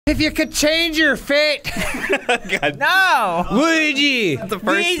If you could change your fate, God. No! would you? The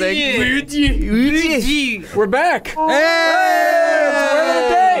first thing. We're back. Hey! It's word of the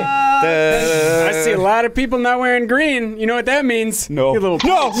day. I see a lot of people not wearing green. You know what that means? No. You get a little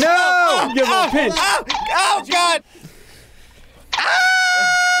No! pinch. No! You get a little pinch. Oh, God!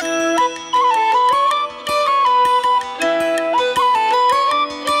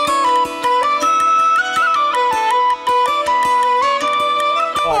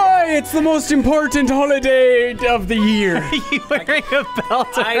 It's the most important holiday of the year. You wearing a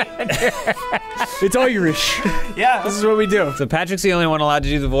belt around your... It's Irish. Yeah. This is what we do. So Patrick's the only one allowed to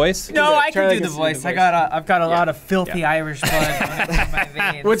do the voice? No, I Try can like do a the voice. voice. I've got a lot of filthy Irish blood in my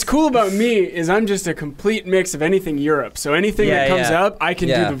veins. What's cool about me is I'm just a complete mix of anything Europe. So anything that comes up, I can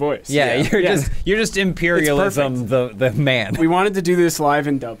do the voice. Yeah, you're just imperialism, the man. We wanted to do this live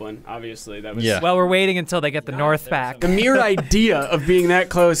in Dublin, obviously. That was Well, we're waiting until they get the North back. the mere idea of being that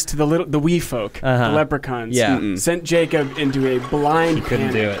close to the wee folk, the leprechauns, sent Jacob into a blind He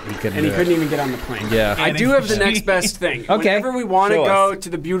couldn't panic, do it. He couldn't and he do couldn't it. even get on the plane. Yeah. I do have the next best thing. Okay. Whenever we want to Show go us. to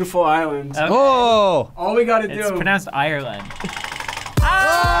the beautiful islands, Oh! all we gotta It's do. pronounced Ireland.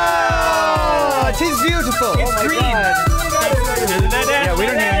 Oh, it is beautiful. It's green. Yeah, we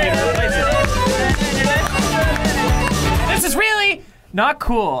don't even need to replace it. This is really not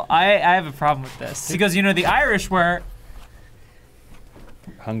cool. I have a problem with this. Because, you know, the Irish were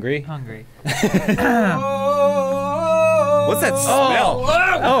Hungry? hungry. What's that smell?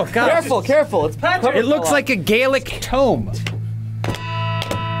 Oh, God. Careful. It's Patrick. It looks like a Gaelic tome.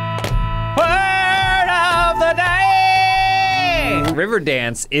 Word of the day! River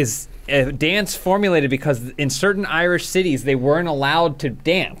dance is a dance formulated because in certain Irish cities they weren't allowed to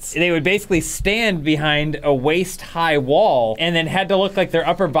dance. They would basically stand behind a waist-high wall and then had to look like their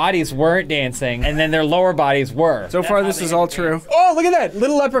upper bodies weren't dancing and then their lower bodies were. So far, this is all true. Oh, look at that!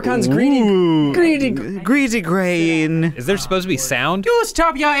 Little leprechaun's greedy. Greasy grain. Is there supposed to be sound? You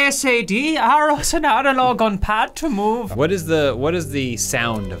stop your SAD. Arrows an analog on pad to move. What is the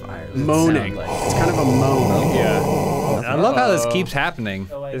sound of Ireland? Moaning. It's kind of a moan. I love how this keeps happening.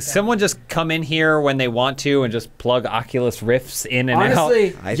 Does someone just come in here when they want to and just plug Oculus Riffs in and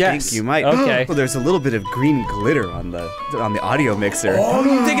Honestly, I yes. think you might. Okay. Oh, there's a little bit of green glitter on the audio mixer. Oh,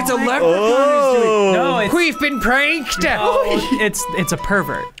 you think it's a leprechaun Oh. No, it's, We've been pranked! it's a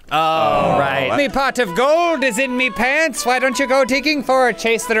pervert. Oh, right. Me pot of gold is in me pants. Why don't you go digging for it?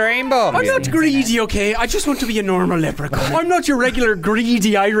 Chase the rainbow. I'm not greedy, okay? I just want to be a normal leprechaun. I'm not your regular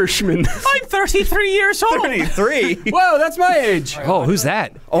greedy Irishman. I'm 33 years old. 33. Whoa, that's my age. Oh, who's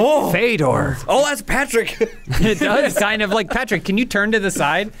that? Oh. Fedor. Oh, that's Patrick. It does kind of like Patrick. Can you turn to the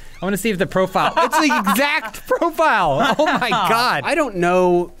side? I want to see if the profile. It's the exact profile. Oh my God. I don't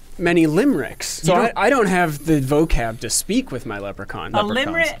know many limericks, so I don't have the vocab to speak with my leprechaun. A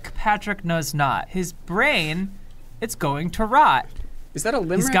limerick Patrick knows not. His brain, it's going to rot. Is that a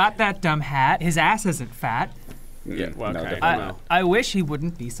limerick? He's got that dumb hat. His ass isn't fat. Yeah, well, okay. definitely I wish he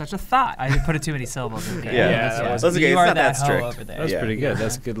wouldn't be such a thought. I put it too many syllables in there. Yeah, that that's okay. You It's are not that hoe strict. over there. That's Yeah. pretty good.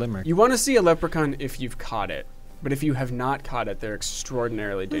 That's a good limerick. You want to see a leprechaun if you've caught it, but if you have not caught it, they're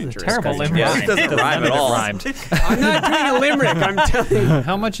extraordinarily dangerous. terrible creatures. limerick. Yeah, this doesn't rhyme at all. Rhymed. I'm not doing a limerick, I'm telling you.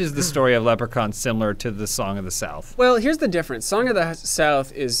 How much is the story of Leprechaun similar to the Song of the South? Well, here's the difference. Song of the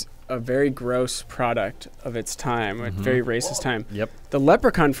South is a very gross product of its time, a very racist time. Yep. The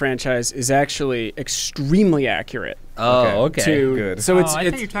Leprechaun franchise is actually extremely accurate. Oh, okay. Good. So I it's thought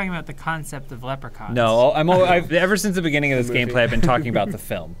you were talking about the concept of leprechauns. No, I've ever since the beginning of this gameplay, I've been talking about the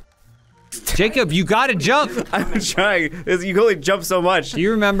film. Jacob, you gotta jump. I'm trying. You can only jump so much. Do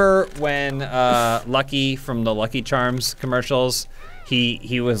you remember when Lucky from the Lucky Charms commercials?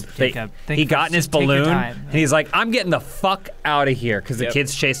 He was Jacob, he got in his take your balloon time. and he's like, I'm getting the fuck out of here because the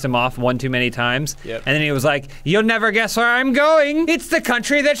kids chased him off one too many times. Yep. And then he was like, you'll never guess where I'm going. It's the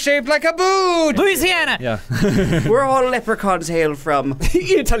country that's shaped like a boot. Louisiana. Yeah. Where all leprechauns hail from?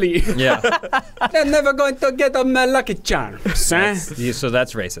 Italy. Yeah. They're never going to get on my Lucky Charms. Huh? So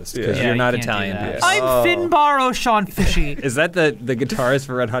that's racist because Yeah, you're not you can't do Italian. that. Yes. I'm Finbar O'Shawn Fishy. Is that the guitarist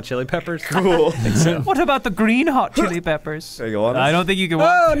for Red Hot Chili Peppers? Cool. What about the green hot chili peppers? There you go on. I don't think you can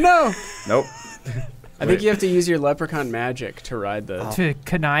walk Oh, no. Nope. I think you have to use your leprechaun magic to ride the... to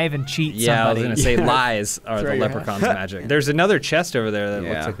connive and cheat Yeah, somebody. I was gonna say lies are Throw the your leprechaun's magic. There's another chest over there that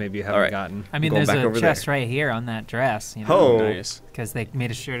looks Yeah. like maybe you haven't All right. gotten. I mean, Going there's back a over chest right here on that dress, you know, Oh. Nice. because they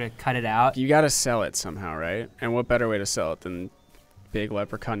made sure to cut it out. You gotta sell it somehow, right? And what better way to sell it than big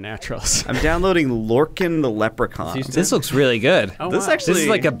leprechaun naturals. I'm downloading Lorcan the Leprechaun. This looks really good. Oh, This wow. actually This is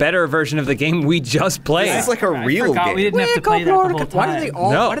like a better version of the game we just played. This is like a real Forgot game. we didn't have to play that the whole time.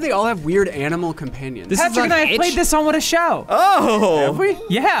 Why do they all have weird animal companions? This is Patrick and on I have played this on What a Show. Oh! Have we?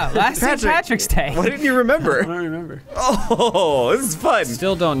 Yeah, last St. Patrick, Patrick's Day. Why didn't you I remember? don't remember. Oh, this is fun.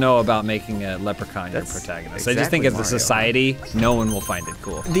 Still don't know about making a leprechaun your protagonist. I just think exactly as a Mario. society, no one will find it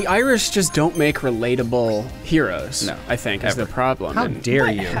cool. The Irish just don't make relatable heroes. No, I think is the problem. How And dare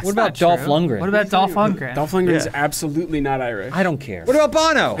you? That's What about not Dolph true. Lundgren? What about Dolph Lundgren? Dolph Lundgren is Yeah. absolutely not Irish. I don't care. What about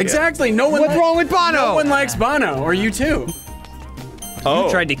Bono? Exactly. No one. What's wrong with Bono? No one likes Bono, or you too. Oh,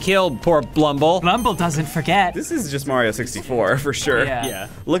 You tried to kill poor Blumble. Blumble doesn't forget. this is just Mario 64 for sure. Yeah. Yeah.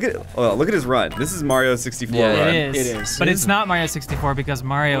 Look at his run. This is Mario 64 Yeah, run. It is. It is. But it's not Mario 64 because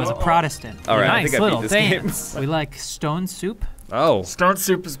Mario is a Protestant. All right, I nice think I beat little this game. dance. We like stone soup, Oh. Stone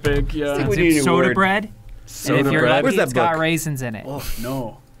soup is big. Yeah. we need a new soda word. bread, Soda and if you're bread. lucky, Where's that it's got book? raisins in it. Oh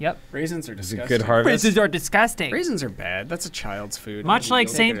no. Yep. Raisins are disgusting. Good harvest. Raisins are disgusting. Raisins are bad. That's a child's food. Much like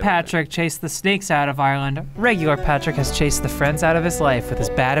Don't St. take it away. Patrick chased the snakes out of Ireland, regular Patrick has chased the friends out of his life with his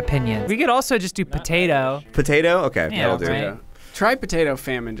bad opinions. We could also just do potato. Potato? Okay, Yeah, that'll do. right. Yeah. Try potato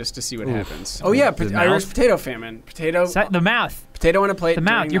famine just to see what happens. Oh yeah, The Irish mouth? potato famine. Potato. The mouth. Potato on a plate. The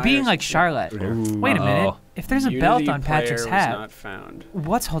mouth. during You're being Irish- like Charlotte. Wait a minute. If there's a Unity belt on player Patrick's was hat, not found.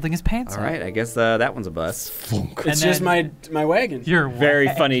 what's holding his pants All up? right, I guess that one's a bust. It's And just then- my wagon. You're Very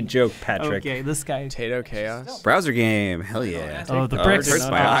whack. funny joke, Patrick. Okay, this guy. Potato chaos. Browser game. Hell yeah. Oh, the Oh, bricks it hurts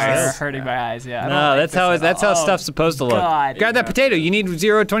my are eyes. hurting my eyes. Yeah. I don't No, like that's this how at that's how all. stuff's supposed to look. God. Grab that potato. You need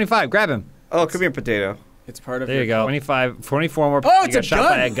 0.25. Grab him. Oh, come here, potato. It's part of. There you your go. 24 more. Oh, you it's got a shot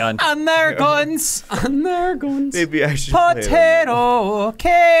by a gun. gun. And there guns. Americans. Maybe I should play it. Potato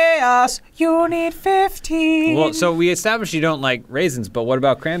chaos. You need 15. Well, so we established you don't like raisins, but what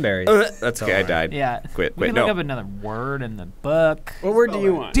about cranberries? That's okay, I died. yeah. Quit. We Wait, can no. look up another word in the book. What word do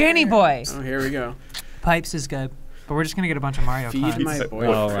you want? Danny boy. Oh, here we go. Pipes is good. But we're just gonna get a bunch of Mario Feed puns. my Pizza.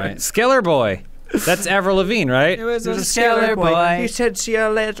 boy. All right. Skiller boy. That's Avril Lavigne, right? There's a scalar boy. He said, "See you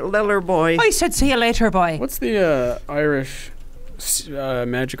later, little boy." I said see you later, boy. What's the Irish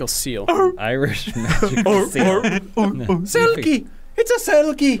magical seal? Irish magical seal. Selkie. It's a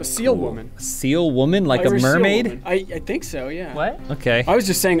selkie. A seal woman. Seal woman, like Irish a seal mermaid? woman. I think so. Yeah. What? Okay. I was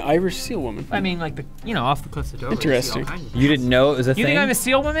just saying Irish seal woman. I mean, like off the cliffs of Dover. Interesting. You didn't know it was a You thing? think I'm a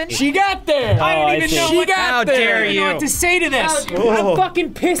seal woman? She got there. I I don't even see. know She what. got How there. dare you? I don't know what to say to this. Oh. I'm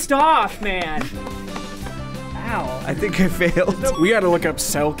fucking pissed off, man. Ow. I think I failed. We got to look up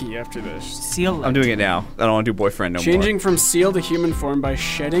selkie after this. Seal. I'm doing it now. I don't want to do boyfriend no Changing from seal to human form by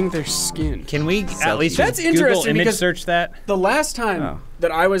shedding their skin. Can we at least That's just Google interesting image because- search that? The last time Oh. that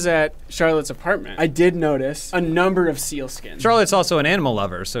I was at Charlotte's apartment, I did notice a number of seal skins. Charlotte's also an animal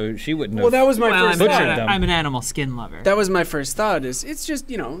lover, so she wouldn't have. Well, that was my Well, first butchered thought. them. I'm an animal skin lover. That was my first thought. Is it's just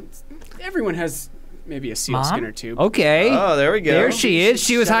everyone has maybe a seal Mom? skin or two. Okay. Oh, there we go. There she is.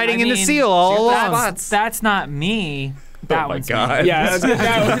 She was hiding in the mean, seal all along. That's not me. That Oh my one's God. me. Yeah,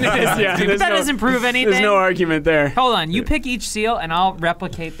 that one is. Yeah, But there's that no- doesn't prove anything. There's no argument there. Hold on, you pick each seal, and I'll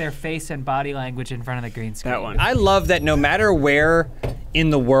replicate their face and body language in front of the green screen. That one. I love that no matter where in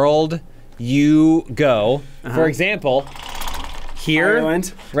the world you go, for example, here,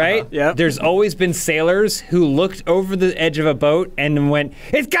 Ireland. right? Yep. There's always been sailors who looked over the edge of a boat and went,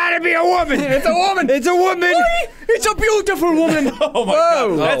 "It's gotta be a woman! It's a woman! It's a woman! It's a beautiful woman. Oh my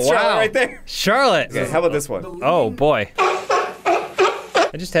Whoa. God. That's wow. Charlotte right there. Charlotte!" Okay, how about this one? Oh boy.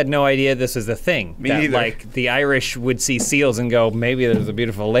 I just had no idea this was a thing. Me that, neither. like, the Irish would see seals and go, maybe there's a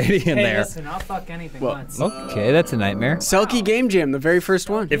beautiful lady in Hey, there. listen, I'll fuck anything Well, once. Okay, that's a nightmare. Selkie Game Jam, the very first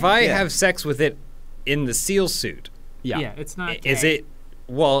one. If I have sex with it in the seal suit, Yeah, it's not. is gay. it?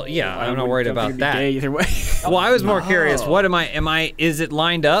 Well, yeah, I'm not worried about that. Gay either way. Well, I was more curious. What am I? Is it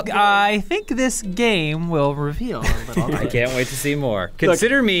lined up? I think this game will reveal a little. I can't wait to see more.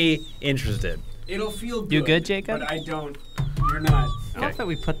 Consider me interested. It'll feel good. You good, Jacob? But I don't. You're not. I love that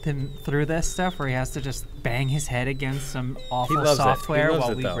we put him through this stuff where he has to just bang his head against some awful loves it. He software loves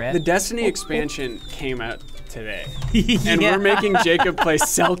while it, we though. rip. The Destiny expansion came out today, Yeah. and we're making Jacob play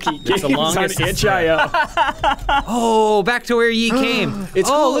Selkie games the on longest- itch.io. Oh, back to where ye came. It's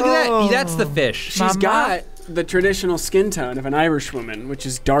oh, cool. look at that. That's the fish. She's Mama. got the traditional skin tone of an Irish woman, which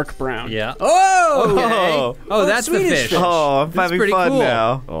is dark brown. Yeah. Oh. Oh. Oh, that's the Swedish fish. fish. Oh, I'm That's having pretty fun cool.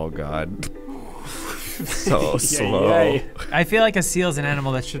 now. Oh God. So slow. Yay. I feel like a seal's an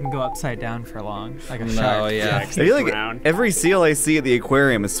animal that shouldn't go upside down for long, like a shark. Oh, yeah. I feel like Brown. every seal I see at the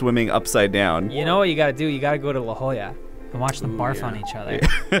aquarium is swimming upside down. You know what you gotta do? You gotta go to La Jolla and watch them barf on each other.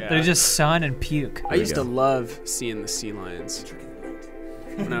 They're just sun and puke. I used to love seeing the sea lions.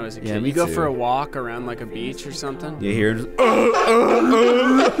 when I was a kid. Yeah, me You go too. for a walk around like a beach or something. You hear? Just,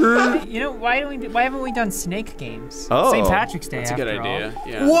 You know, why haven't we done snake games? Oh. St. Patrick's Day. That's a good idea.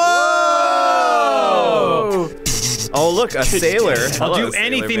 Yeah. Whoa! Oh, look, a sailor. I'll Hello, do sailor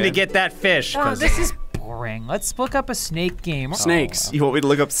anything to man. get that fish. Oh, this is boring. Let's look up a snake game. Snakes. You want me to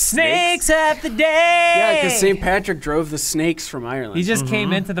look up Snakes of the day. Yeah, because St. Patrick drove the snakes from Ireland. He just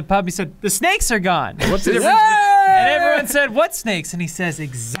came into the pub. He said, "The snakes are gone." What's the difference? And everyone said, "What snakes?" And he says,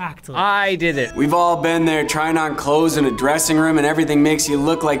 "Exactly." I did it. We've all been there trying on clothes in a dressing room and everything makes you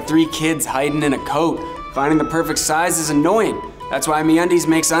look like 3 kids hiding in a coat. Finding the perfect size is annoying. That's why MeUndies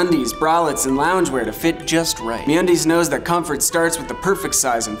makes undies, bralettes, and loungewear to fit just right. MeUndies knows that comfort starts with the perfect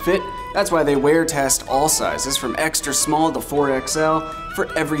size and fit. That's why they wear test all sizes from extra small to 4XL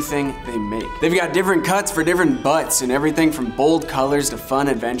for everything they make. They've got different cuts for different butts and everything from bold colors to fun,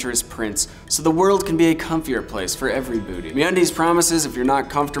 adventurous prints, so the world can be a comfier place for every booty. MeUndies promises if you're not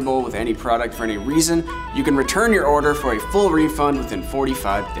comfortable with any product for any reason, you can return your order for a full refund within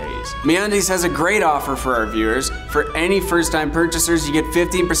 45 days. MeUndies has a great offer for our viewers. For any first-time purchasers, you get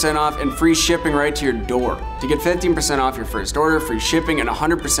 15% off and free shipping right to your door. To get 15% off your first order, free shipping, and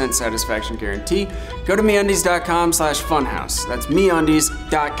 100% satisfaction guarantee, go to MeUndies.com/funhouse. That's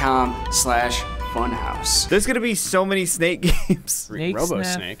MeUndies.com/funhouse. There's gonna be so many snake games. Snake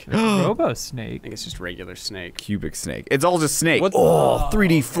Robo-snake. Robo-snake. I think it's just regular snake. Cubic snake. It's all just snake. What? Oh,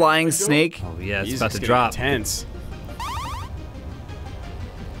 3D flying snake. Oh yeah, it's These about are to drop. Intense.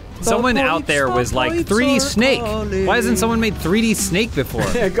 Someone out there was like 3D Snake. Why hasn't someone made 3D Snake before?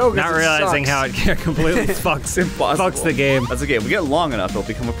 Yeah, go, 'cause Not it realizing sucks. how it completely fucks the game. That's okay. If we get long enough, it'll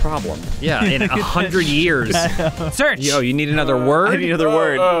become a problem. Yeah, in 100 years. Search. Yo, you need another word? I need another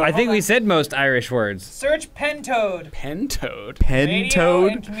word. I think we said most Irish words. Search pentoad. Pentoad. Radio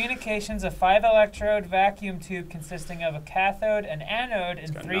and Pentoad. communications, a 5-electrode vacuum tube consisting of a cathode, an anode,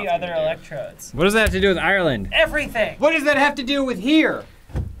 and got 3 nothing other to do. electrodes. What does that have to do with Ireland? Everything. What does that have to do with here?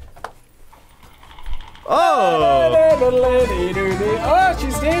 Oh, Oh,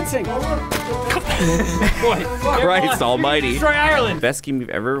 she's dancing. Christ almighty. Destroy Ireland. Best game you've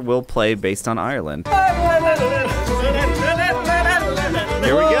ever will play based on Ireland. Here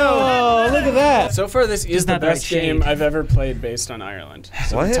we go. Oh, look at that. So far, this is the not the right best game shade. I've ever played based on Ireland.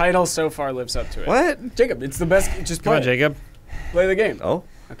 So What? the title so far lives up to it. What? Jacob, it's the best. Just Come play on, it. Jacob. Play the game. Oh,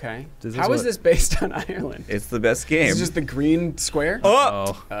 Okay. Does this How is work? this based on Ireland? it's the best game. It's just the green square?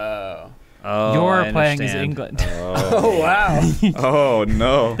 Oh. Oh. Oh, You're I playing as understand. England. Oh, wow. Oh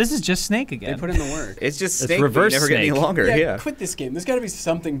no. This is just Snake They again. put in the work. It's just It's snake. but you reverse never get any snake. longer. Yeah. Quit this game. There's got to be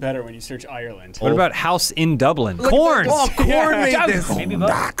something better when you search Ireland. What about House in Dublin? Corn. Oh, corn made this. Maybe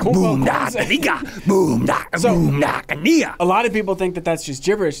both. Boom, boom, boom, A lot of people think that that's just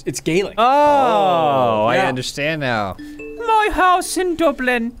gibberish. It's Gaelic. Oh, I yeah. understand now. My house in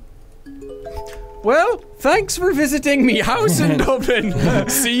Dublin. Well, thanks for visiting me house in Dublin.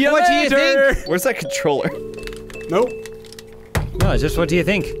 See you What do you later. think? Where's that controller? Nope. No, just what do you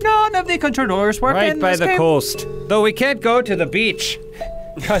think? None of the controllers work Right in by this the game. coast. Though we can't go to the beach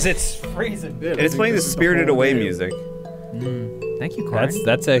because it's freezing. And it's playing the Spirited Away music. Thank you, Corey.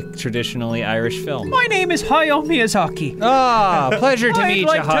 That's a traditionally Irish film. My name is Hayao Miyazaki. Ah, pleasure to I'd meet you,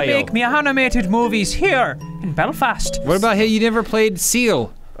 like to Hayao. make me animated movies here in Belfast. What about you never played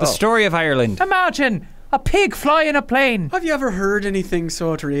Seal, the story of Ireland? Imagine a pig flying a plane. Have you ever heard anything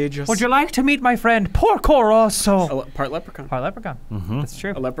so outrageous? Would you like to meet my friend Porco Rosso? Part leprechaun. Part leprechaun. That's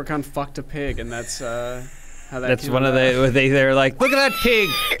true. A leprechaun fucked a pig, and that's how that. That's came one of about. they're like, look at that pig.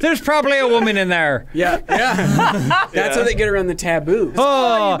 There's probably a woman in there. Yeah, yeah. That's how they get around the taboo.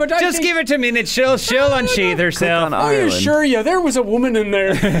 Oh, but I just think- give it a minute. She'll unsheath herself. on Oh, you Ireland. sure? Yeah, there was a woman in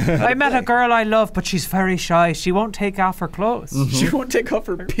there. I met a girl I love, but she's very shy. She won't take off her clothes. She won't take off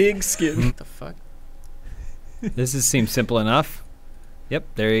her pig skin. What the fuck? Seems simple enough. Yep,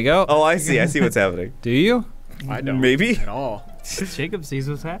 there you go. Oh, I see. I see what's happening. Do you? I don't. Maybe. At all. Jacob sees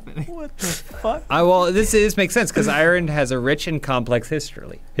what's happening. What the fuck? Well, this makes sense because Ireland has a rich and complex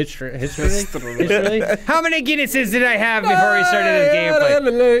history. History? How many Guinnesses did I have before we started this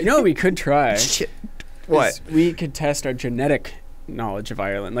gameplay? You know what we could try? What? Is we could test our genetic knowledge of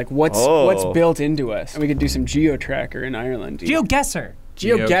Ireland. Like what's Oh. built into us. And we could do some geotracker in Ireland. GeoGuessr.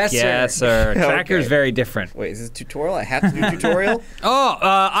 GeoGuessr. Tracker's Okay. very different. Wait, is this a tutorial? I have to do a tutorial? Oh,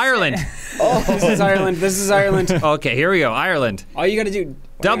 Ireland. This is Ireland. This is Ireland. Okay, here we go. Ireland. All you gotta do.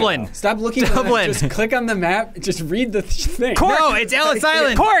 Dublin. Stop looking Dublin. at that. Just click on the map. Just read the thing. No, it's Ellis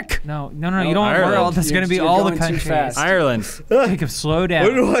Island. Cork. No, you don't Ireland. worry. There's going to be You're all the going too countries. fast. Ireland. Jacob, slow down.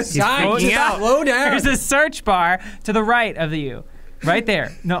 What do I Stop. freaking Just out. slow down. There's a search bar to the right of you. Right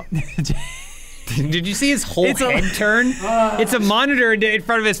there. No. Did you see his whole head turn? It's a monitor in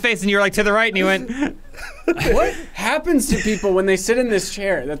front of his face, and you're like to the right, and he went. What happens to people when they sit in this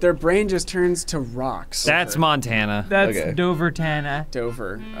chair that their brain just turns to rocks? That's Montana. That's Okay. Dover-tana.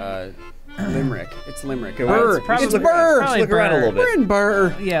 Dover. Limerick. It's Limerick. Okay, Burr. probably It's Burr. Burr. Probably Look around a little We're bit. in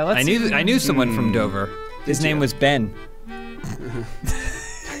Burr. Yeah, let's see. I knew someone from Dover. His Did name you? was Ben.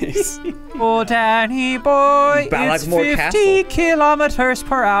 Oh, Danny boy, it's Balladmore 50 kilometers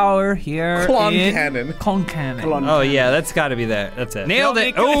per hour here Cloncannon. Cloncannon. Oh yeah, that's got to be there. That's it. Nailed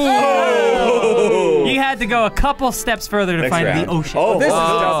it. Oh! You had to go a couple steps further to Next find round. the ocean. Oh, This is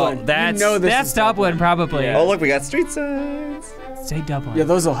wow. Dublin. that's- you know this That's is Dublin, probably. Yeah. Oh, look, we got street signs. Say Dublin. Yeah,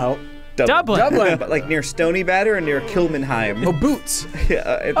 those will help. Dublin. Dublin. But like near Stony Batter or near Kilmanheim. Oh, Boots.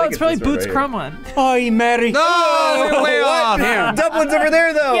 Yeah, I think Oh, it's probably this one Boots right here. Crumlin. Oi, Mary. No, we're way off. Damn. Dublin's over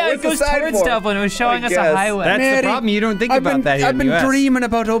there though. Yeah, What's it the goes sign towards for? Dublin. It was showing I us a guess. highway. That's Mary, the problem. You don't think I've about been, that here I've in the been US. dreaming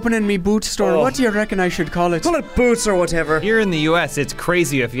about opening me boot store. Oh. What do you reckon I should call it? Call it Boots or whatever. Here in the U.S., it's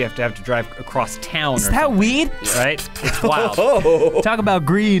crazy if you have to drive across town. Is or that something, weed? right? It's wild. Oh, Talk about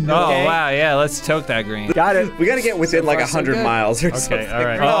green. Oh Okay. wow, yeah. Let's toke that green. Got it. we gotta get within like far, so 100 good. miles or Okay, something. all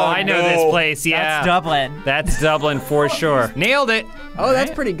right. Oh, I know this place. Yeah, That's Dublin. That's Dublin for sure. Nailed it. Oh,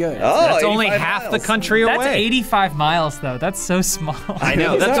 that's pretty good. Oh, That's only 85 half the miles. country That's away. 85 miles, though. That's so small. I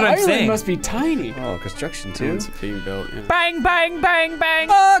know. That's what I'm Ireland saying. must be tiny. Oh, construction too. It's being built. Yeah. Bang, bang, bang, bang.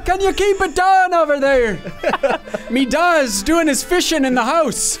 Oh, can you keep it down over there? Me Daz doing his fishing in the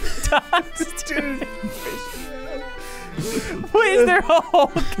house. Wait, is there a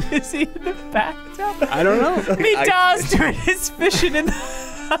hole? Is he in the bathtub? I don't know. Me does doing his fishing in the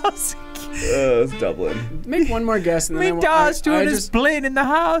house. It's Dublin. Make one more guess and then Me does doing his just blade in the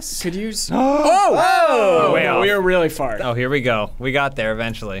house. could use. Oh! Way off. We are really far. Oh, here we go. We got there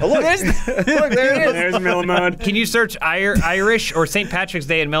eventually. Oh, look. Look, there it is. There's Millimode. Can you search Irish or St. Patrick's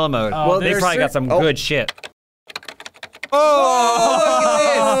Day in Millimode? Oh, They there's probably got some Oh. good shit.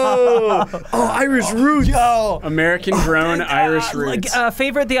 Oh, Irish roots. American grown Irish roots.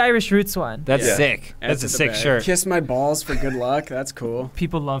 Favorite the Irish roots one. That's Yeah. sick. That's a Adds to the sick bag. shirt. Kiss my balls for good luck. That's cool.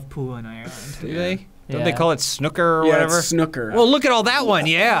 People love pool in Ireland. Do they? Don't Yeah. they call it snooker or Yeah, whatever? it's snooker. Well, look at all that one.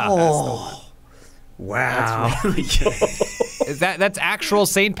 Yeah. Wow. Is that's actual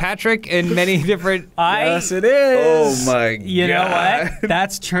St. Patrick in many different. Yes, it is. Oh my You know god. what?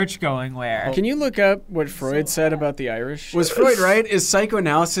 That's church going wear. Can you look up what Freud said about the Irish? Was Freud right? Is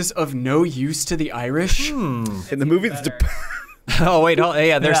psychoanalysis of no use to the Irish? In the movie, Oh wait,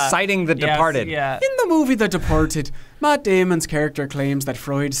 yeah, they're Yeah. citing The Yes, Departed. Yeah. In the movie The Departed, Matt Damon's character claims that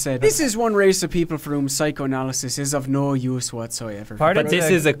Freud said, "This is one race of people for whom psychoanalysis is of no use whatsoever." Pardon? But this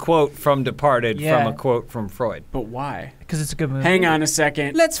is a quote from Departed Yeah. from a quote from Freud. But why? Because it's a good movie. Hang on a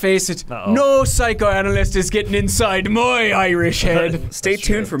second. Let's face it, Uh-oh. no psychoanalyst is getting inside my Irish head. Stay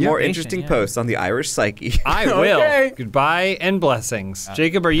tuned for more Yeah. interesting Yeah. posts on the Irish psyche. I will. Okay. Goodbye and blessings.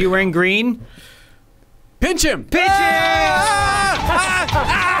 Jacob, are you wearing green? Pinch him! Pitches!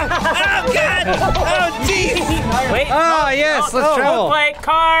 Wait. Oh, yes, let's travel. Play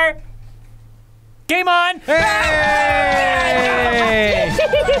car. Game on. Hey!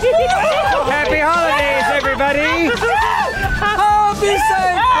 Happy holidays, everybody! Happy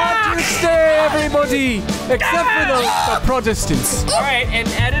St. Patrick's Day, everybody! Except for the Protestants. All right, and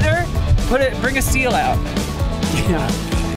editor, bring a seal out. Yeah.